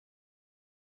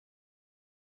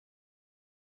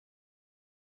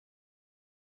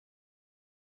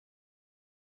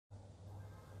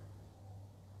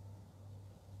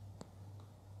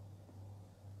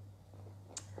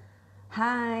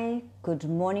Hi, good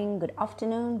morning, good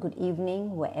afternoon, good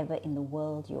evening, wherever in the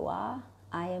world you are.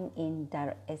 I am in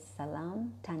Dar es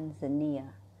Salaam, Tanzania.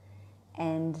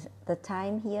 And the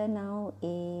time here now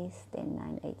is 10,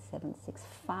 9, 8, 7, 6,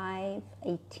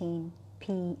 5:18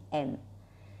 p.m.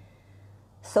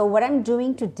 So what I'm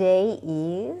doing today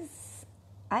is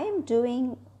I am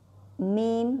doing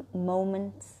meme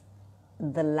moments,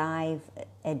 the live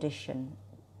edition,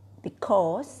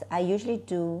 because I usually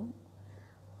do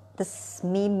this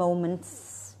me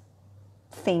moments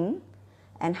thing,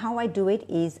 and how I do it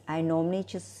is I normally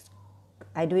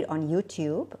I do it on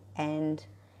YouTube, and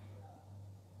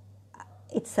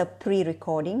it's a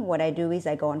pre-recording. What I do is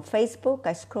I go on Facebook,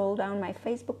 I scroll down my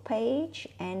Facebook page,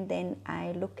 and then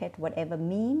I look at whatever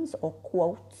memes or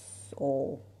quotes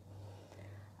or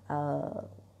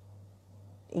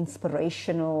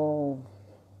inspirational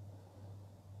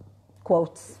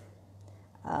quotes,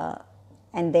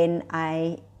 and then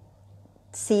I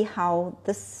see how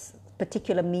this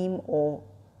particular meme or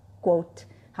quote,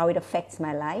 how it affects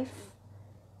my life,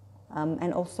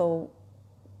 and also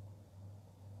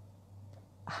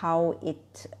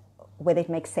whether it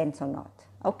makes sense or not.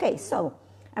 Okay, so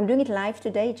I'm doing it live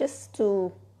today just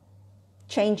to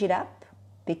change it up,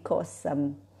 because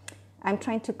I'm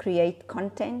trying to create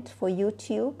content for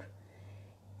YouTube,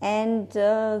 and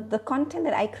the content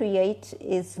that I create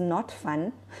is not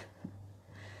fun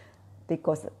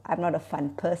because I'm not a fun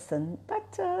person,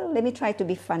 but let me try to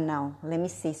be fun now. Let me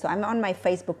see. So I'm on my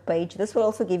Facebook page. This will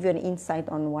also give you an insight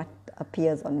on what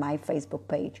appears on my Facebook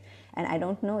page. And I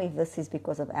don't know if this is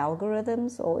because of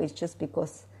algorithms or it's just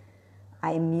because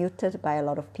I am muted by a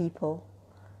lot of people.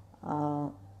 I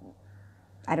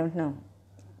don't know.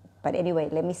 But anyway,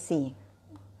 let me see.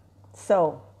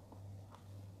 So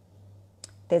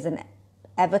there's an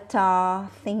avatar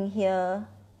thing here.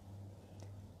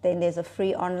 Then there's a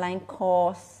free online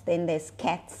course. Then there's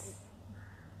cats,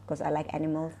 because I like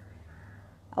animals.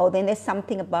 Oh, then there's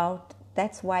something about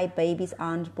that's why babies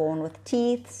aren't born with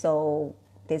teeth. So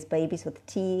there's babies with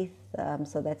teeth.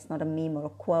 So that's not a meme or a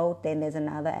quote. Then there's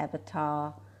another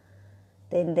avatar.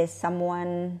 Then there's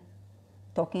someone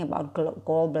talking about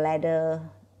gallbladder.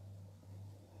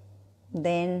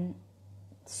 Then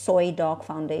Soy Dog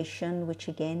Foundation, which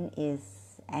again is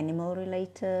animal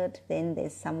related. Then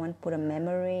there's someone put a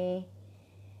memory,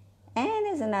 and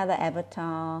there's another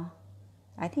avatar.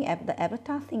 I think the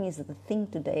avatar thing is the thing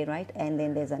today, right? And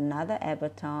then there's another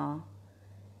avatar,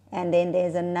 and then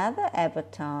there's another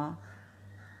avatar,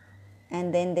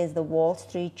 and then there's the Wall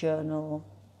Street Journal.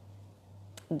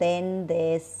 Then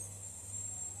there's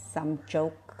some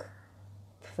joke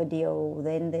video.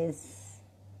 Then there's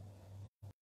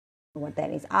what that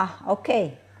is.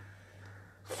 Okay.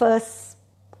 First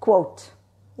quote.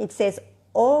 It says,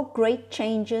 all great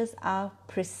changes are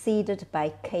preceded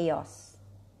by chaos.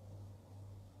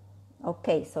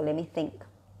 Okay, so let me think.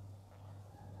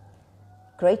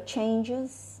 Great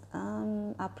changes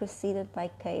are preceded by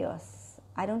chaos.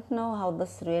 I don't know how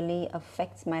this really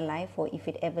affects my life, or if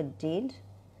it ever did.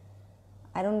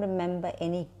 I don't remember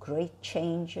any great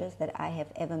changes that I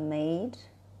have ever made.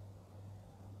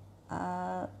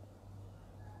 Yeah,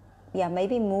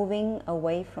 maybe moving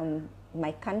away from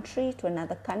my country to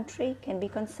another country can be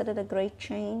considered a great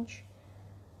change.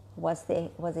 Was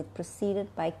it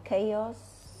preceded by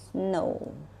chaos?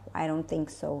 No, I don't think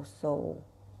so. So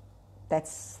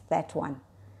that's that one.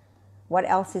 What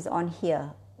else is on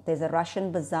here? There's a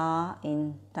Russian bazaar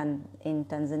in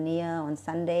Tanzania on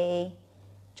Sunday.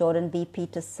 Jordan B.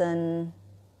 Peterson.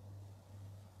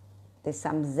 There's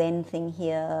some Zen thing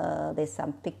here. There's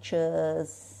some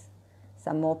pictures.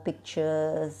 Some more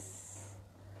pictures.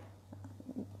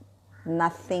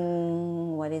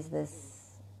 Nothing. What is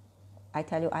this? I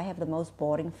tell you, I have the most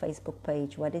boring Facebook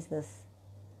page. What is this?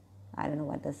 I don't know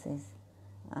what this is.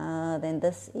 Then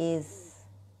this is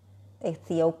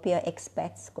Ethiopia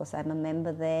expats, because I'm a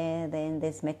member there. Then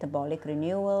there's metabolic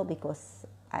renewal, because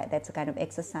that's a kind of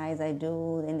exercise I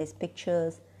do. Then there's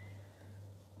pictures.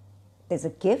 There's a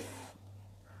GIF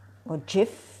or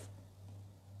GIF.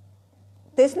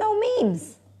 There's no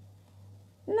memes.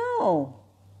 No.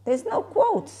 There's no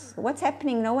quotes. What's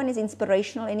happening? No one is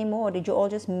inspirational anymore. Did you all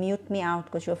just mute me out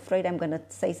because you're afraid I'm going to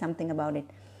say something about it?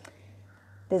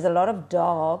 There's a lot of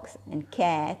dogs and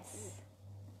cats.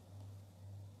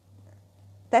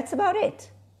 That's about it.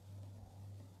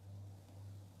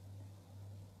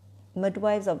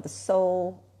 Midwives of the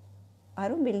soul. I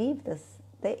don't believe this.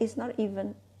 There is not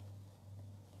even...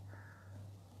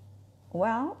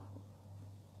 Well,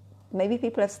 maybe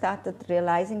people have started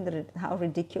realizing how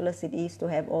ridiculous it is to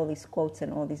have all these quotes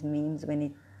and all these memes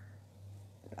when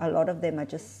a lot of them are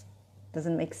just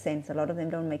Doesn't make sense. A lot of them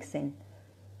don't make sense.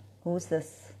 Who's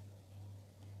this?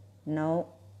 No,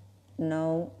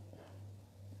 no.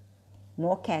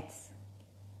 More cats.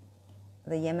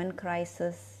 The Yemen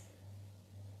crisis.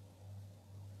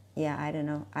 Yeah, I don't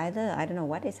know. I don't know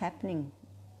what is happening.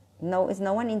 No, is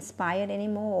no one inspired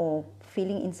anymore or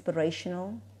feeling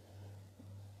inspirational?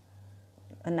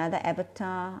 Another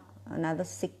avatar, another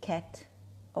sick cat.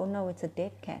 Oh no, it's a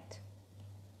dead cat.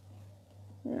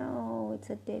 No, it's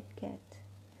a dead cat.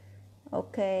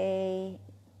 Okay,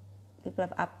 people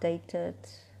have updated.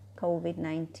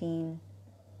 COVID-19,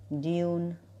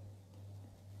 Dune,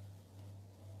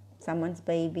 someone's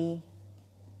baby,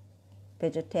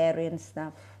 vegetarian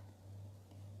stuff.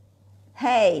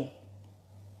 Hey,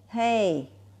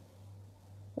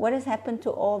 what has happened to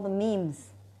all the memes?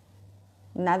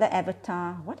 Another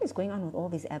avatar. What is going on with all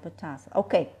these avatars?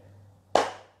 Okay.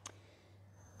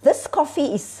 This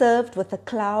coffee is served with a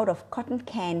cloud of cotton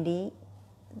candy.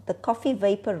 The coffee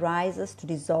vapor rises to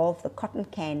dissolve the cotton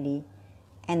candy,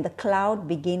 and the cloud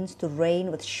begins to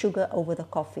rain with sugar over the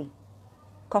coffee.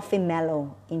 Coffee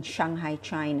Mellow in Shanghai,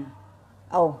 China.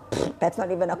 Oh, that's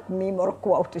not even a meme or a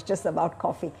quote. It's just about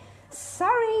coffee.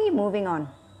 Sorry, moving on.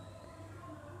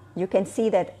 You can see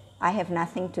that I have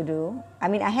nothing to do. I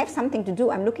mean, I have something to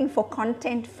do. I'm looking for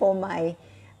content for my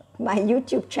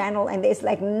YouTube channel, and there's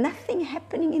like nothing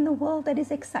happening in the world that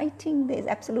is exciting. There's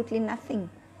absolutely nothing.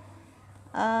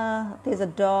 There's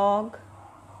a dog.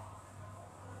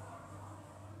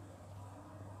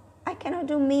 I cannot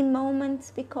do meme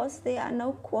moments because there are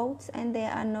no quotes and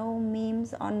there are no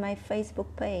memes on my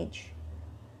Facebook page.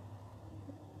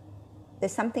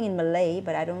 There's something in Malay,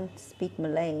 but I don't speak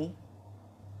Malay.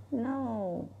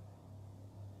 No.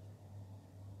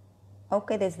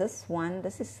 Okay, there's this one.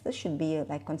 This should be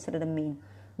like considered a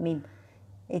meme.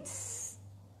 It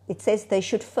says they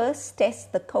should first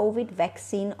test the COVID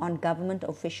vaccine on government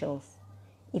officials.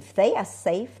 If they are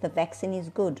safe, the vaccine is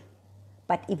good.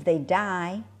 But if they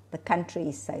die, the country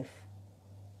is safe.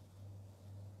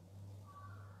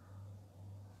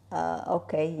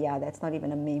 Okay, yeah, that's not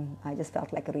even a meme. I just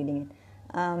felt like reading it.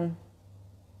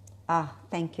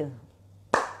 Thank you.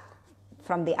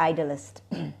 From the Idolist.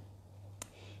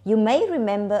 You may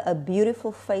remember a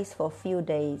beautiful face for a few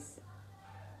days,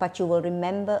 but you will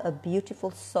remember a beautiful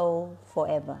soul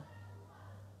forever.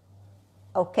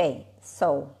 Okay,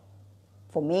 so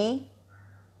for me,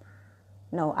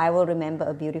 no, I will remember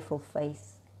a beautiful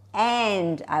face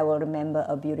and I will remember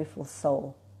a beautiful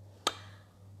soul,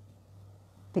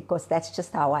 because that's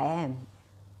just how I am.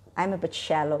 I'm a bit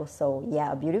shallow, so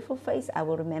yeah, a beautiful face I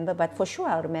will remember, but for sure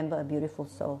I'll remember a beautiful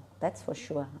soul. That's for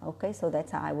sure. Okay, so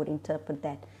that's how I would interpret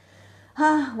that.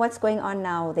 What's going on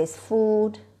now? There's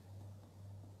food.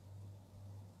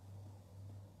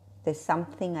 There's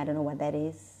something, I don't know what that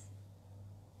is.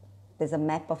 There's a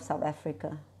map of South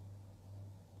Africa.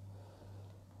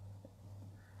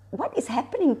 What is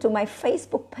happening to my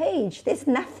Facebook page? There's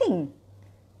nothing.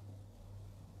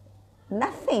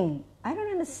 Nothing. I don't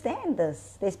understand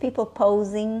this. There's people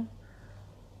posing.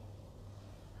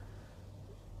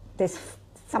 There's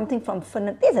something from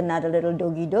Finland. There's another little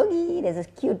doggy. There's a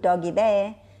cute doggy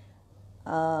there.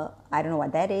 I don't know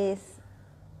what that is.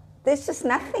 There's just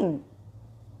nothing.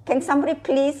 Can somebody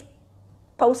please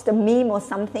post a meme or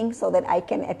something so that I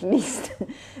can at least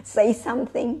say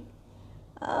something?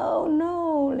 Oh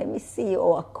no, let me see.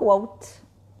 Or a quote.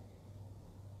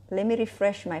 Let me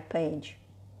refresh my page.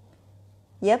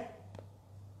 Yep.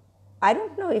 I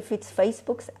don't know if it's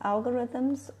Facebook's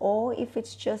algorithms or if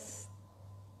it's just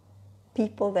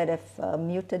people that have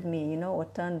muted me, or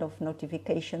turned off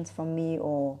notifications from me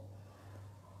or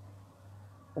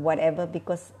whatever,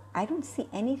 because I don't see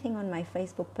anything on my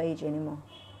Facebook page anymore.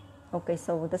 Okay,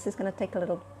 so this is going to take a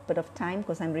little bit of time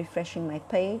because I'm refreshing my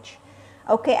page.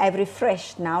 Okay, I've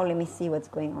refreshed. Now let me see what's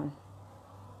going on.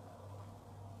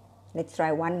 Let's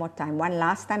try one more time. One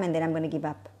last time and then I'm going to give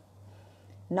up.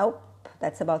 Nope,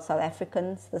 that's about South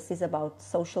Africans. This is about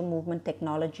social movement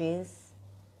technologies.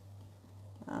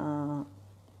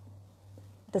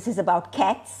 This is about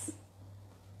cats.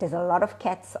 There's a lot of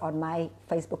cats on my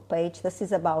Facebook page. This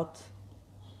is about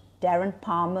Darren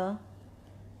Palmer.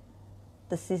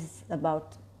 This is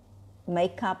about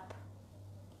makeup.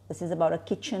 This is about a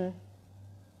kitchen.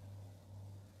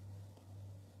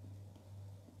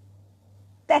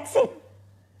 That's it.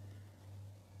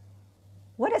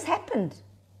 What has happened?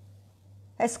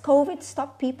 Has COVID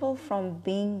stopped people from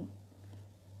being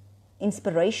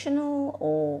inspirational,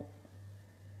 or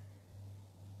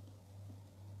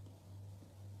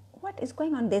what is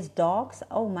going on? There's dogs.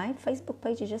 Oh, my Facebook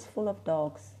page is just full of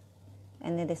dogs.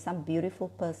 And then there's some beautiful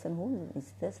person. Who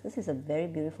is this? This is a very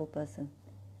beautiful person.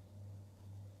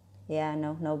 Yeah,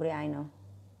 no, nobody I know.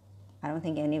 I don't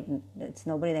think it's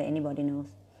nobody that anybody knows.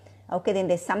 Okay, then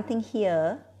there's something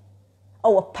here.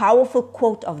 Oh, a powerful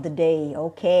quote of the day.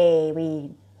 Okay,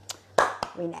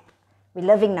 we're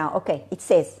living now. Okay, it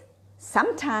says,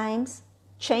 sometimes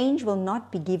change will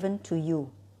not be given to you.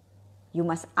 You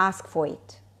must ask for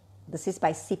it. This is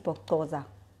by Sipho Xhosa.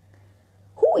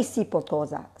 Who is Sipho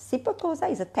Xhosa? Sipho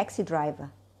Xhosa is a taxi driver.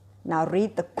 Now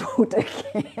read the quote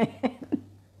again.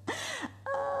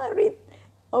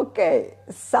 Okay,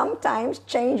 sometimes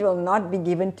change will not be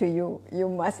given to you. You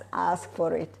must ask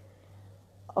for it.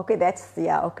 Okay, that's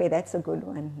a good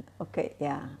one. Okay,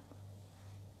 yeah.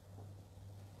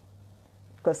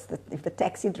 Because if the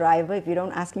taxi driver, if you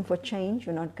don't ask him for change,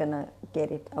 you're not gonna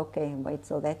get it. Okay, wait,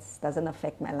 so that doesn't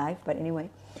affect my life, but anyway.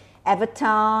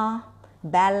 Avatar,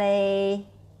 ballet.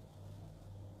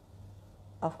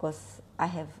 Of course,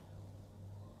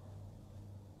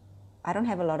 I don't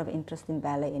have a lot of interest in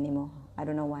ballet anymore. I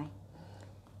don't know why.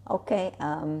 Okay,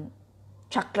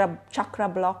 chakra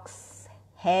blocks,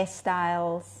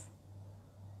 hairstyles,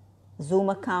 Zoom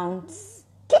accounts.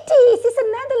 Kitties, it's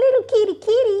another little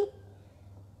kitty.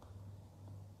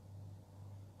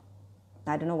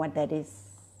 I don't know what that is.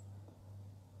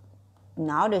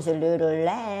 Now there's a little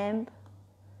lamb.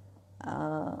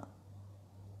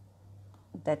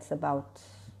 That's about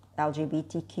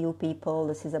LGBTQ people.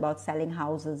 This is about selling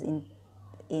houses in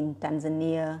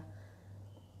Tanzania.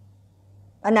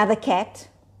 Another cat.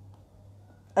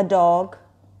 A dog.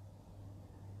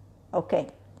 Okay.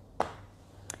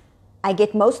 I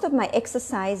get most of my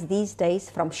exercise these days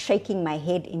from shaking my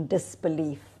head in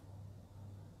disbelief.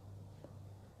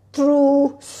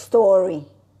 True story.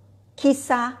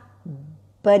 Kisa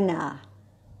benar.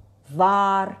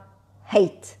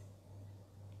 Waarheid.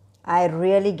 I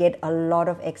really get a lot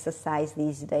of exercise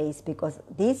these days because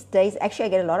actually I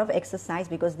get a lot of exercise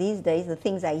because these days the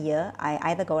things I hear, I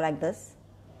either go like this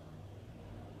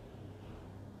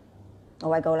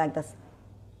or I go like this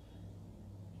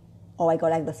or I go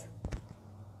like this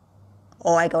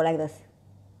or I go like this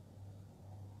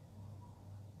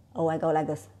or I go like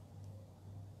this.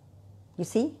 You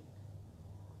see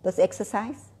this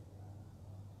exercise?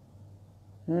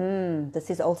 This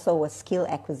is also a skill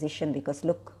acquisition because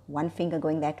look, one finger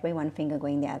going that way, one finger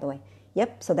going the other way.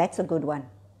 Yep, so that's a good one.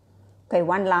 Okay,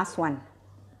 one last one,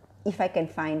 if I can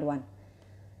find one.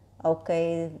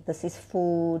 Okay, this is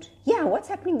food. Yeah, what's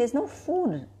happening? There's no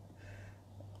food.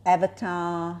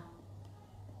 Avatar.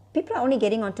 People are only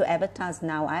getting onto avatars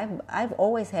now. I've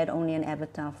always had only an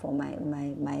avatar for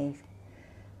my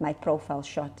profile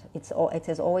shot. It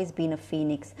has always been a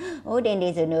phoenix. Oh, then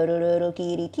there's another little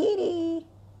kitty.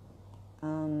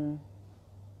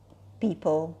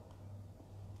 People,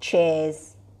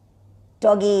 chairs,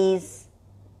 doggies,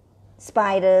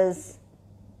 spiders.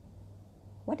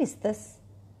 What is this?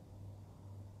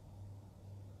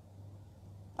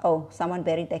 Oh, someone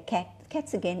buried their cat.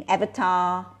 Cats again.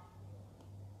 Avatar,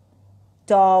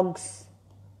 dogs,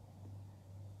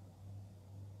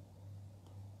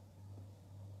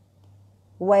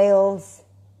 whales.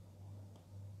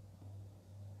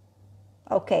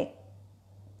 Okay.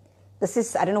 This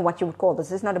is, I don't know what you would call this.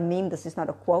 This is not a meme, this is not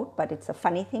a quote, but it's a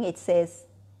funny thing. It says,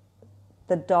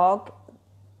 the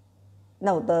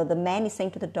man is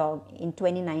saying to the dog in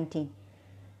 2019,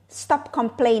 stop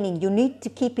complaining, you need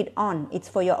to keep it on. It's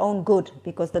for your own good,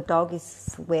 because the dog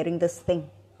is wearing this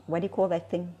thing. What do you call that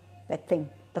thing?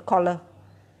 The collar,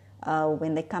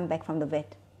 when they come back from the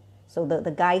vet. So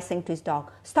the guy is saying to his dog,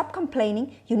 stop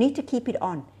complaining, you need to keep it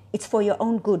on. It's for your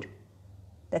own good.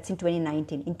 That's in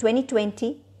 2019. In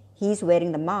 2020, he's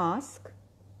wearing the mask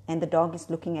and the dog is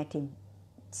looking at him.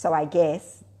 So I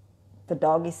guess the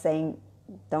dog is saying,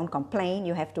 don't complain,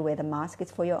 you have to wear the mask,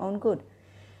 it's for your own good.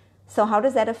 So how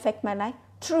does that affect my life?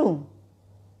 True.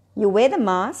 You wear the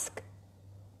mask.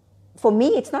 For me,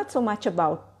 it's not so much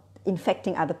about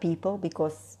infecting other people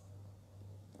because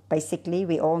basically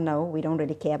we all know we don't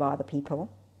really care about other people.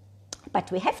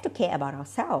 But we have to care about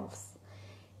ourselves.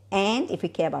 And if we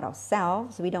care about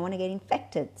ourselves, we don't want to get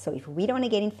infected. So if we don't want to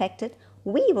get infected,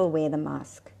 we will wear the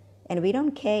mask. And we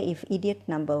don't care if idiot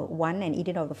number one and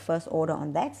idiot of the first order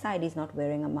on that side is not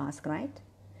wearing a mask, right?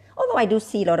 Although I do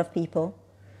see a lot of people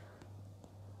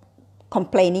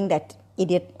complaining that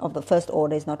idiot of the first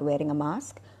order is not wearing a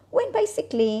mask, when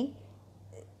basically,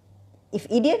 if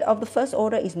idiot of the first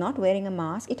order is not wearing a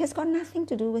mask, it has got nothing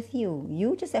to do with you.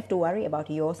 You just have to worry about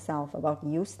yourself, about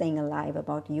you staying alive,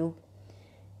 about you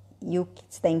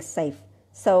staying safe.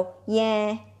 So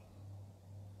yeah,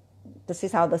 this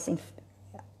is how this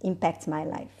impacts my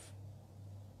life.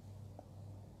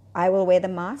 I will wear the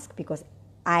mask because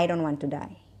I don't want to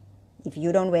die. If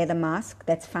you don't wear the mask,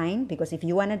 that's fine, because if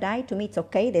you want to die, to me it's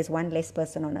okay. There's one less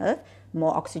person on earth,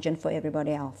 more oxygen for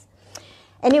everybody else.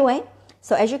 Anyway,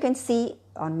 so as you can see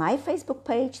on my Facebook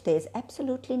page, there's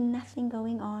absolutely nothing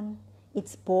going on.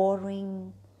 It's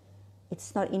boring.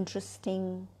 It's not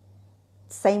interesting.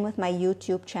 Same with my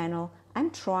YouTube channel. I'm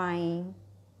trying.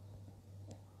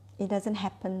 It doesn't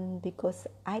happen because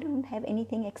I don't have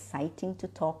anything exciting to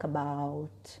talk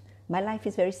about. My life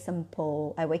is very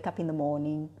simple. I wake up in the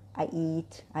morning, I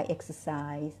eat, I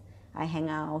exercise, I hang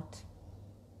out,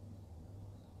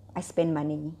 I spend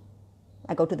money,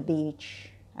 I go to the beach,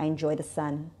 I enjoy the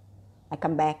sun, I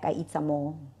come back, I eat some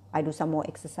more, I do some more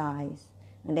exercise,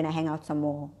 and then I hang out some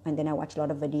more, and then I watch a lot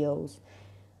of videos,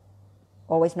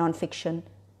 always non-fiction,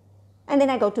 and then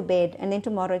I go to bed, and then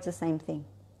tomorrow it's the same thing.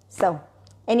 So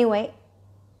anyway,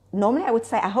 normally I would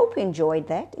say I hope you enjoyed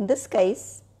that. In this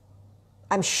case,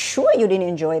 I'm sure you didn't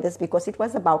enjoy this because it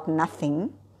was about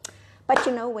nothing. But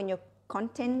you know, when you're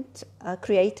content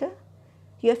creator,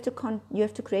 you have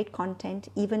to create content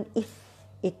even if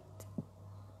it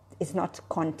is not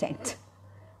content.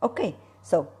 Okay,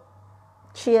 so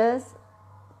cheers,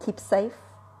 keep safe,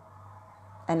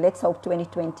 and let's hope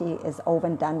 2020 is over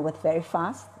and done with very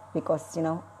fast, because you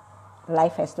know,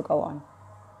 life has to go on.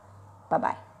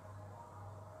 Bye-bye.